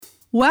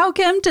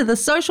Welcome to the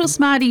Social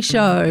Smarty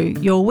Show,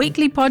 your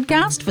weekly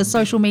podcast for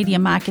social media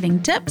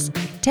marketing tips,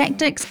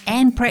 tactics,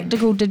 and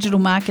practical digital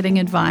marketing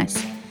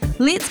advice.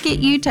 Let's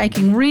get you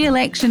taking real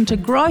action to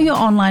grow your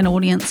online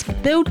audience,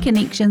 build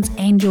connections,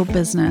 and your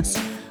business.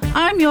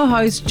 I'm your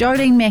host,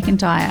 Jodine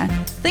McIntyre.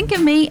 Think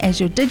of me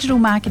as your digital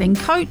marketing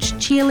coach,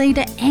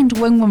 cheerleader, and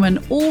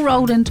wingwoman all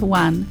rolled into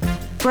one.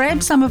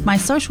 Grab some of my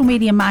social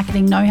media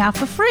marketing know-how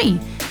for free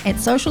at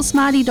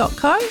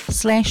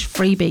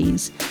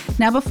socialsmarty.co/freebies.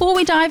 Now, before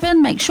we dive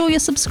in, make sure you're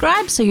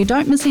subscribed so you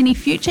don't miss any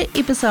future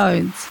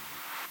episodes.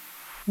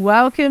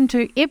 Welcome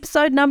to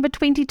episode number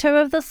 22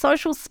 of the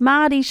Social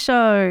Smarty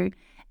Show.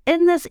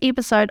 In this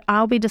episode,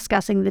 I'll be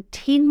discussing the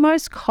 10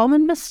 most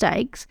common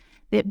mistakes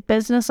that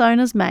business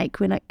owners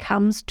make when it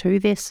comes to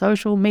their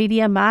social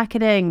media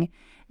marketing.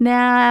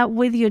 Now,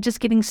 whether you're just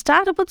getting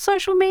started with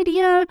social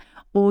media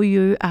or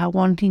you are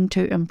wanting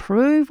to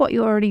improve what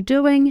you're already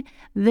doing,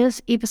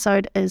 this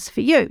episode is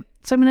for you.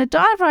 So I'm going to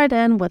dive right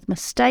in with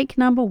mistake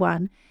number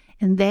 1,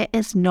 and that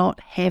is not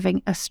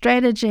having a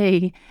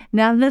strategy.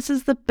 Now, this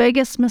is the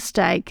biggest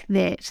mistake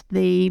that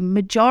the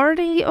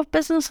majority of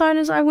business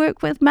owners I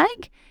work with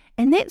make,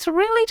 and that's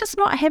really just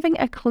not having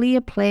a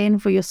clear plan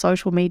for your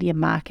social media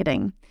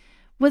marketing.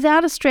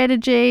 Without a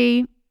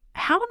strategy,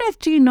 how on earth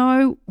do you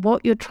know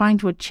what you're trying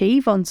to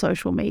achieve on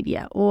social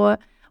media, or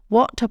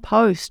what to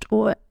post,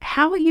 or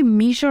how are you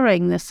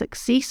measuring the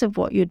success of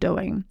what you're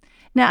doing?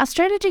 Now, a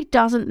strategy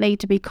doesn't need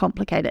to be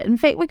complicated. In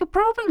fact, we could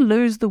probably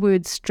lose the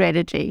word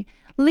strategy.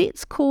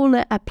 Let's call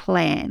it a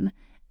plan.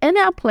 In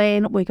our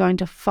plan, we're going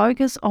to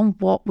focus on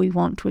what we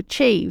want to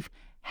achieve,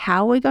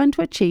 how we're going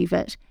to achieve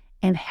it,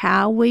 and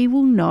how we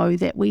will know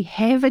that we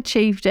have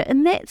achieved it.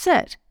 And that's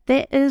it.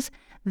 That is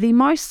the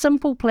most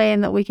simple plan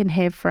that we can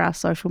have for our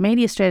social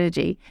media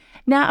strategy.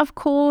 Now, of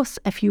course,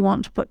 if you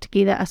want to put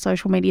together a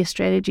social media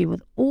strategy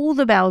with all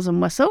the bells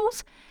and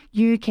whistles,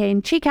 you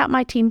can check out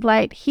my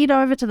template, head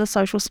over to the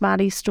Social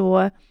Smarty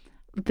store.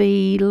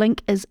 The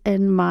link is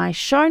in my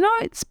show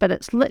notes, but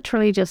it's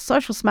literally just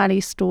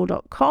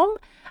socialsmartystore.com.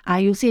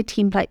 You'll see a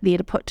template there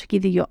to put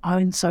together your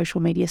own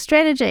social media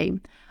strategy.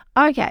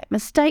 Okay,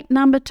 mistake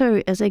number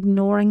 2 is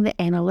ignoring the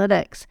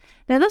analytics.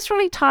 Now, this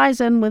really ties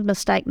in with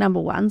mistake number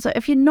 1. So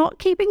if you're not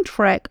keeping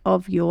track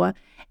of your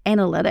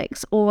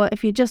analytics, or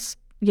if you're just,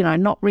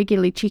 not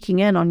regularly checking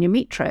in on your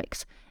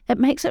metrics, it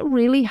makes it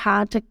really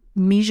hard to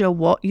measure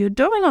what you're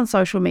doing on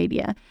social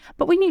media.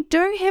 But when you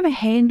do have a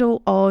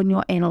handle on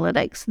your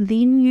analytics,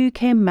 then you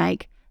can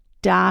make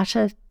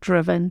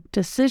data-driven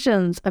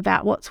decisions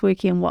about what's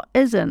working and what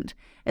isn't.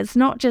 It's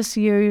not just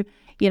you,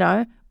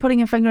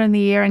 putting a finger in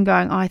the air and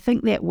going, I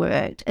think that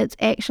worked. It's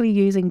actually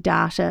using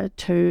data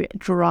to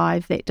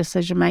drive that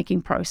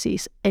decision-making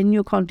process in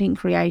your content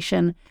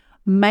creation,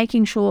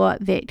 making sure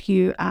that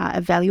you are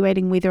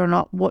evaluating whether or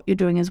not what you're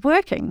doing is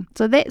working.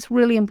 So that's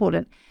really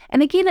important.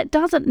 And again, it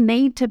doesn't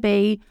need to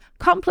be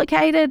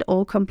complicated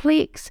or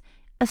complex.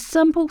 A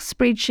simple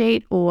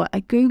spreadsheet or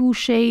a Google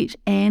Sheet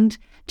and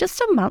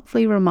just a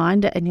monthly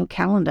reminder in your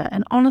calendar.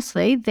 And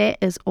honestly, that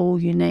is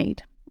all you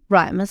need.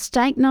 Right,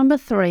 mistake number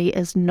 3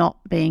 is not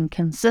being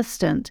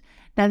consistent.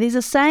 Now, there's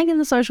a saying in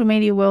the social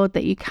media world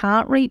that you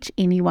can't reach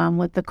anyone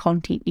with the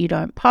content you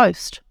don't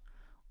post.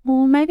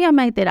 Or maybe I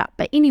made that up,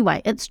 but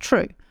anyway, it's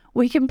true.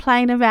 We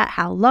complain about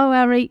how low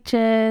our reach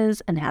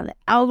is and how the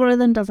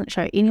algorithm doesn't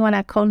show anyone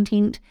our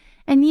content,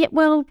 and yet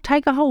we'll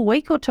take a whole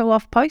week or 2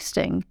 off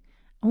posting.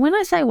 And when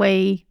I say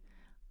we,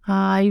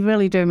 I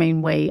really do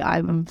mean we.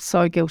 I'm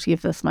so guilty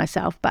of this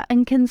myself, but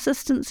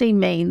inconsistency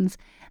means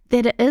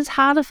that it is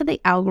harder for the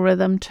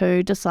algorithm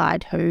to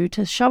decide who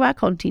to show our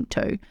content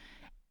to.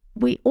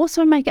 We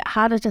also make it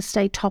harder to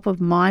stay top of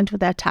mind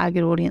with our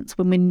target audience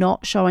when we're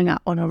not showing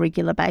up on a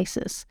regular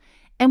basis.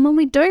 And when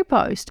we do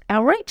post,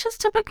 our reach is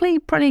typically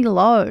pretty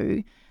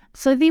low.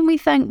 So then we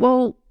think,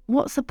 well,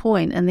 what's the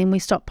point? And then we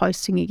stop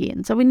posting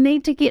again. So we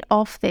need to get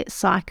off that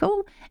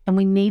cycle and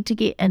we need to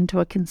get into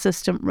a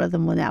consistent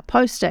rhythm with our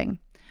posting.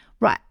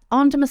 Right,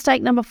 on to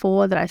mistake number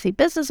 4 that I see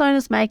business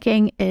owners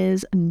making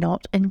is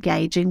not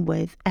engaging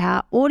with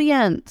our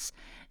audience.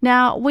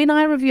 Now, when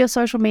I review a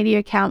social media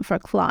account for a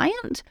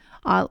client,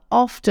 I'll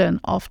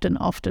often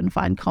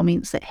find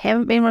comments that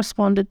haven't been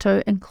responded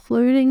to,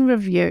 including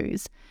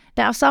reviews.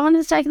 Now, if someone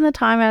has taken the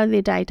time out of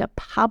their day to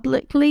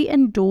publicly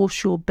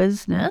endorse your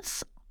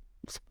business,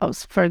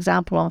 for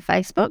example, on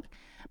Facebook,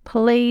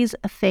 please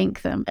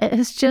thank them. It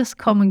is just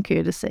common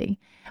courtesy.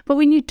 But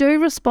when you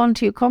do respond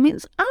to your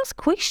comments, ask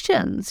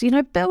questions,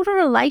 build a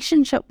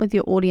relationship with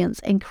your audience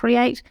and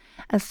create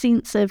a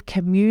sense of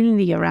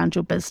community around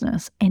your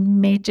business. And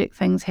magic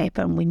things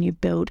happen when you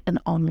build an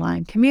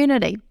online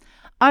community.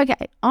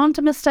 Okay, on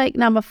to mistake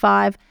number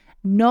 5.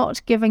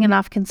 Not giving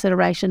enough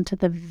consideration to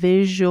the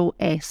visual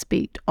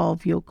aspect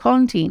of your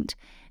content.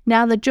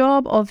 Now, the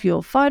job of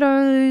your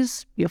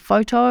photos, your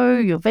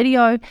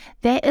video,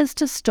 that is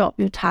to stop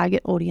your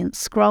target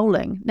audience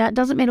scrolling. Now, it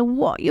doesn't matter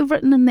what you've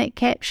written in that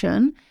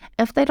caption.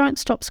 If they don't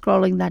stop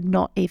scrolling, they're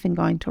not even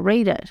going to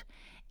read it.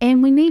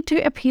 And we need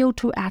to appeal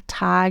to our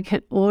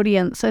target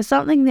audience. So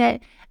something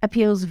that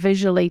appeals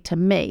visually to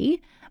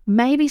me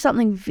maybe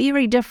something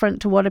very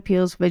different to what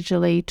appeals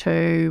visually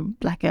to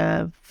like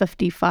a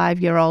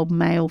 55-year-old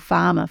male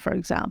farmer, for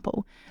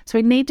example. So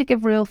we need to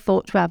give real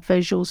thought to our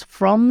visuals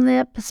from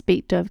the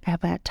perspective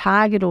of our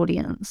target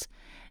audience.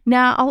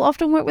 Now, I'll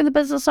often work with a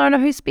business owner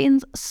who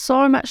spends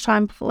so much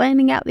time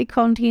planning out their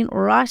content,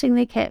 writing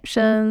their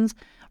captions,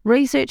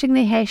 researching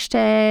their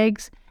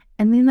hashtags,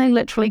 and then they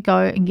literally go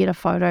and get a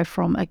photo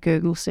from a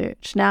Google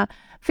search. Now,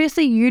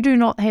 firstly, you do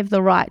not have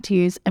the right to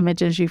use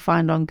images you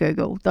find on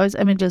Google. Those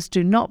images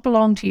do not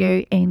belong to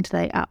you, and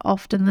they are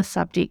often the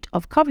subject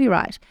of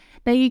copyright.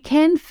 Now, you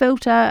can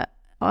filter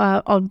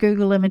on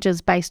Google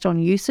Images based on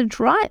usage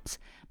rights,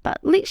 but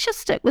let's just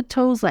stick with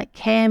tools like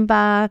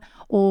Canva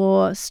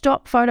or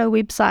stock photo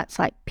websites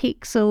like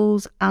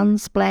Pexels,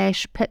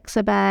 Unsplash,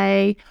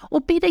 Pixabay, or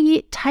better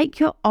yet, take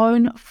your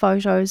own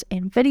photos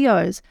and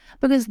videos,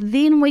 because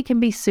then we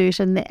can be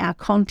certain that our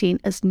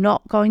content is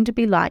not going to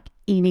be like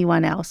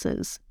anyone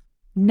else's.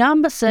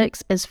 Number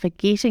 6 is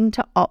forgetting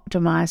to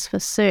optimize for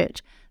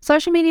search.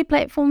 Social media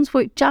platforms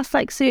work just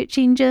like search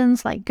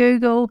engines like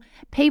Google.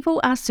 People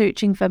are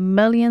searching for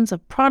millions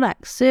of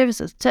products,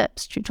 services,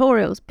 tips,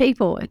 tutorials,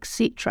 people,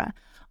 etc.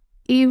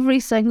 every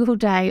single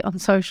day on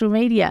social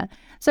media.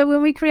 So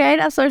when we create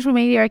our social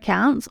media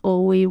accounts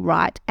or we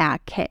write our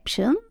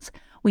captions,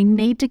 we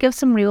need to give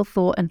some real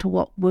thought into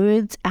what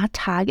words our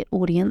target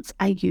audience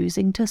are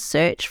using to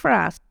search for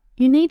us.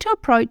 You need to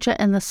approach it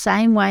in the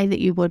same way that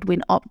you would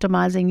when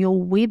optimizing your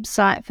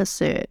website for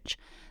search.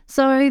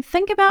 So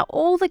think about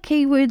all the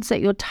keywords that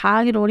your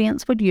target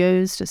audience would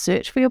use to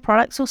search for your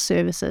products or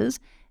services.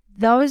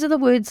 Those are the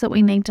words that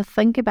we need to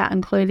think about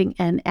including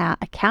in our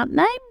account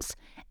names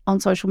on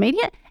social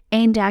media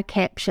and our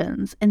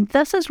captions. And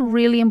this is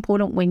really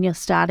important when you're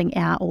starting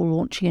out or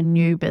launching a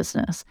new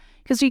business,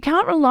 because you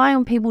can't rely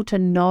on people to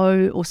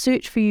know or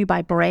search for you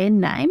by brand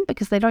name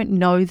because they don't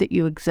know that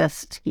you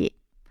exist yet.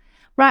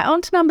 Right,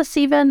 on to number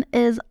 7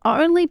 is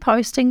only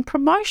posting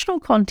promotional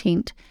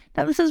content.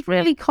 Now, this is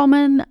really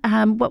common,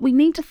 but we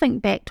need to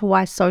think back to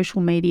why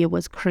social media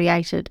was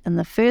created in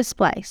the first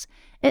place.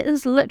 It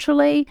is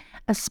literally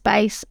a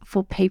space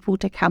for people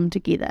to come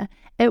together.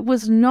 It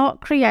was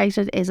not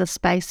created as a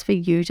space for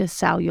you to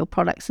sell your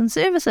products and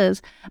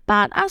services,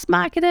 but us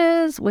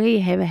marketers, we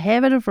have a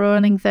habit of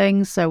ruining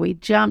things, so we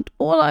jumped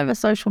all over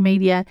social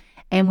media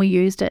and we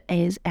used it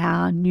as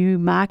our new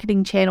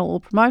marketing channel or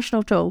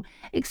promotional tool,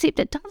 except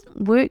it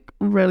doesn't work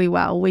really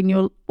well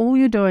when all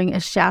you're doing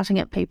is shouting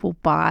at people,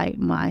 buy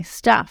my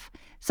stuff.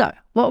 So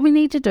what we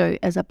need to do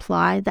is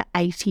apply the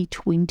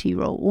 80-20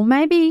 rule, or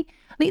maybe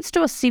let's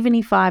do a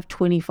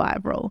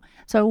 75-25 rule.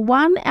 So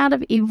 1 out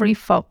of every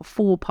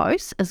 4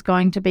 posts is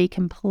going to be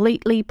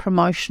completely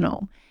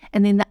promotional,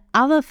 and then the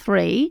other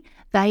 3,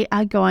 they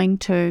are going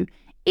to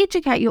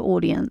educate your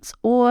audience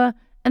or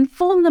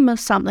inform them of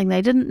something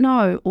they didn't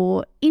know,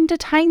 or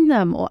entertain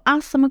them, or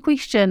ask them a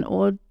question,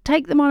 or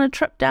take them on a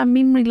trip down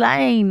memory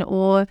lane,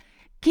 or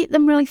get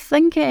them really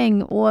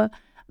thinking, or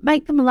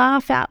make them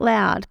laugh out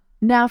loud.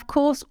 Now, of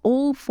course,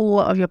 all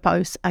 4 of your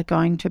posts are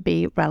going to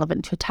be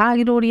relevant to your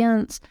target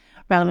audience,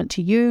 relevant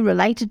to you,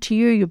 related to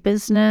you, your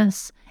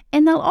business,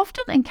 and they'll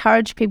often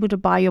encourage people to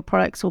buy your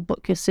products or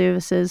book your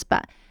services,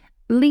 but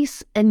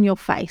less in your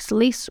face,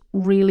 less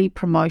really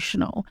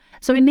promotional.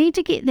 So we need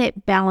to get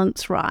that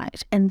balance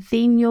right, and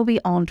then you'll be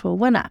on to a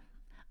winner.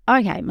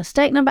 Okay,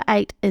 mistake number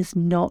 8 is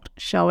not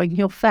showing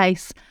your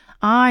face.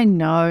 I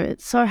know,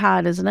 it's so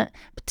hard, isn't it?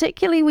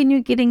 Particularly when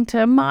you're getting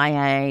to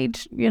my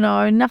age,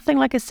 nothing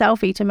like a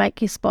selfie to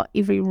make you spot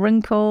every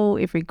wrinkle,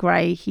 every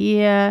grey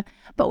hair.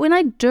 But when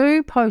I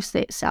do post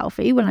that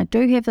selfie, when I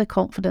do have the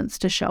confidence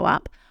to show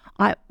up,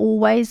 I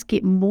always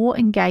get more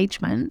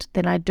engagement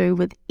than I do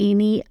with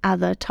any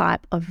other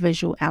type of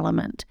visual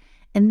element.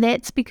 And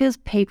that's because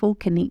people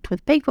connect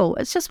with people.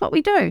 It's just what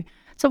we do.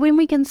 So when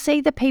we can see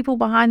the people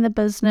behind the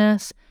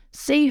business,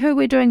 see who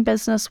we're doing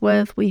business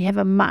with, we have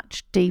a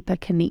much deeper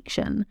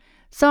connection.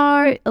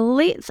 So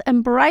let's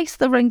embrace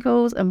the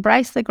wrinkles,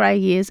 embrace the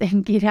grey hairs,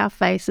 and get our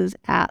faces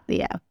out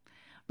there.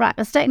 Right,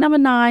 mistake number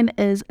 9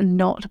 is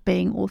not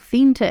being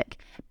authentic.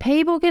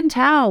 People can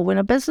tell when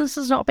a business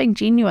is not being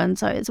genuine,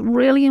 so it's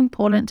really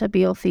important to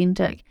be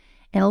authentic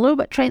and a little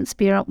bit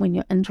transparent when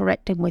you're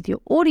interacting with your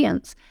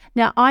audience.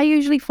 Now, I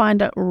usually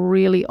find it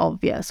really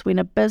obvious when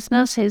a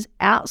business has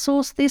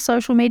outsourced their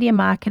social media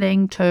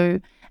marketing to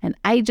an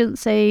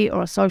agency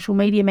or a social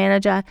media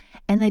manager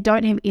and they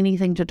don't have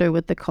anything to do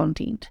with the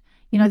content.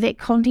 That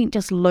content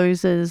just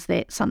loses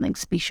that something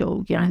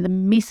special. The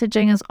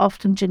messaging is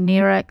often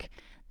generic.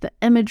 The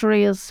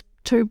imagery is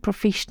too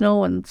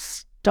professional and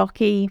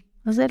stocky.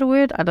 Is that a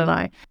word? I don't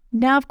know.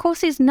 Now, of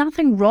course, there's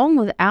nothing wrong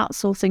with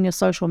outsourcing your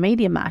social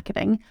media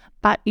marketing,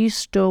 but you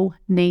still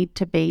need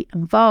to be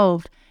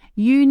involved.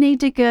 You need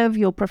to give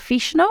your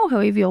professional,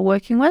 whoever you're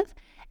working with,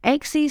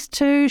 access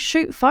to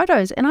shoot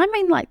photos. And I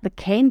mean like the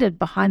candid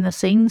behind the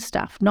scenes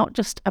stuff, not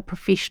just a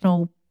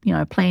professional,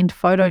 planned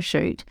photo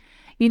shoot.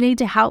 You need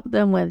to help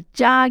them with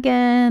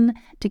jargon,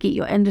 to get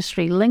your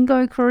industry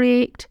lingo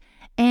correct.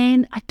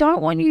 And I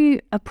don't want you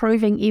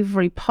approving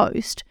every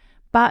post,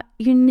 but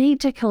you need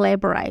to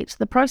collaborate.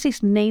 The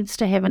process needs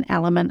to have an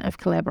element of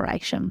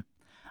collaboration.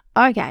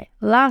 Okay,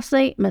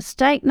 lastly,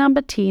 mistake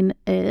number 10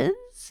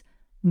 is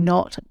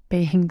not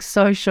being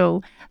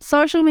social.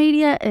 Social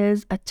media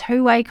is a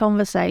two-way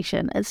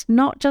conversation. It's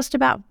not just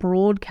about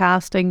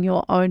broadcasting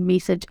your own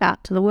message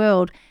out to the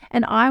world.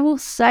 And I will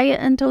say it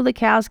until the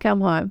cows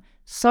come home.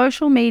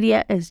 Social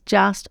media is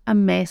just a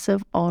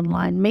massive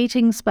online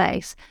meeting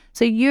space.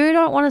 So you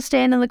don't want to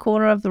stand in the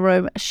corner of the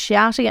room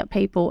shouting at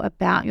people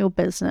about your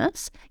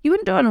business. You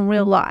wouldn't do it in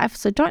real life,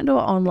 so don't do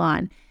it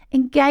online.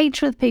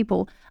 Engage with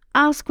people,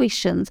 ask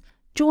questions,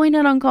 join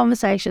in on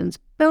conversations,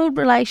 build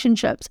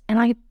relationships, and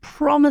I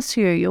promise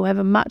you'll have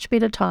a much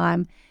better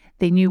time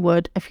than you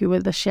would if you were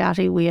the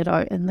shouty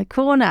weirdo in the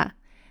corner.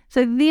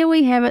 So there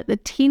we have it, the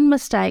 10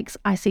 mistakes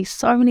I see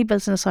so many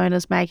business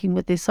owners making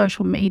with their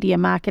social media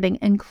marketing,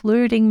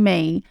 including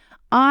me.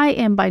 I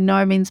am by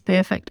no means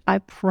perfect, I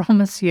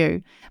promise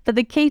you. But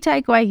the key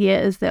takeaway here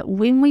is that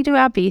when we do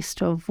our best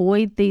to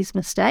avoid these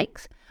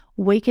mistakes,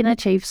 we can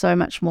achieve so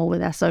much more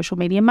with our social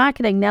media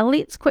marketing. Now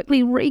let's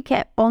quickly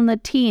recap on the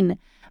 10.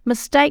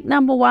 Mistake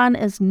number 1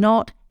 is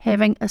not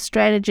having a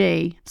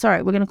strategy.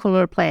 Sorry, we're going to call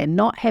it a plan,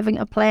 not having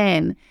a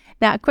plan.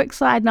 Now, a quick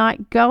side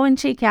note, go and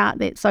check out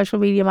that social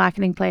media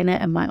marketing planner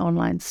in my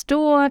online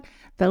store.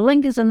 The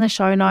link is in the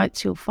show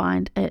notes. You'll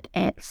find it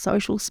at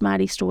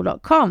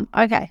socialsmartiestore.com.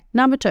 Okay,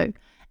 number 2,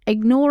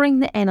 ignoring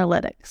the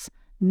analytics.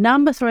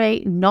 Number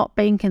 3, not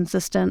being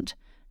consistent.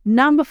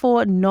 Number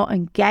 4, not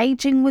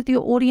engaging with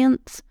your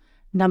audience.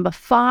 Number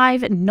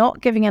 5,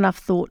 not giving enough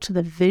thought to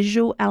the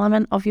visual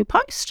element of your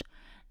post.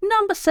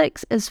 Number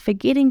 6 is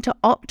forgetting to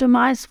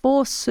optimize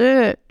for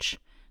search.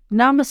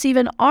 Number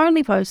 7,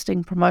 only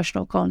posting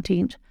promotional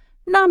content.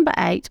 Number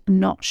 8,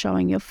 not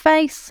showing your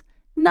face.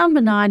 Number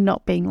 9,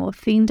 not being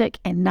authentic.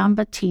 And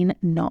number 10,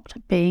 not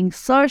being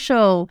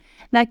social.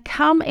 Now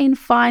come and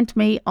find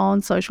me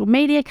on social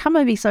media. Come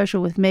and be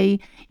social with me.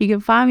 You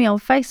can find me on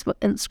Facebook,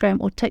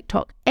 Instagram, or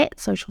TikTok at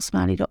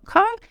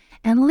socialsmarty.co,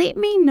 and let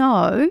me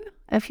know,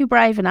 if you're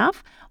brave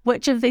enough,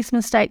 which of these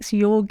mistakes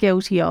you're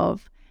guilty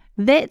of.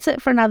 That's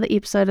it for another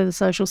episode of the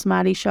Social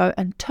Smarty Show.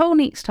 Until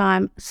next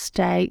time,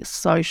 stay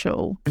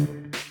social.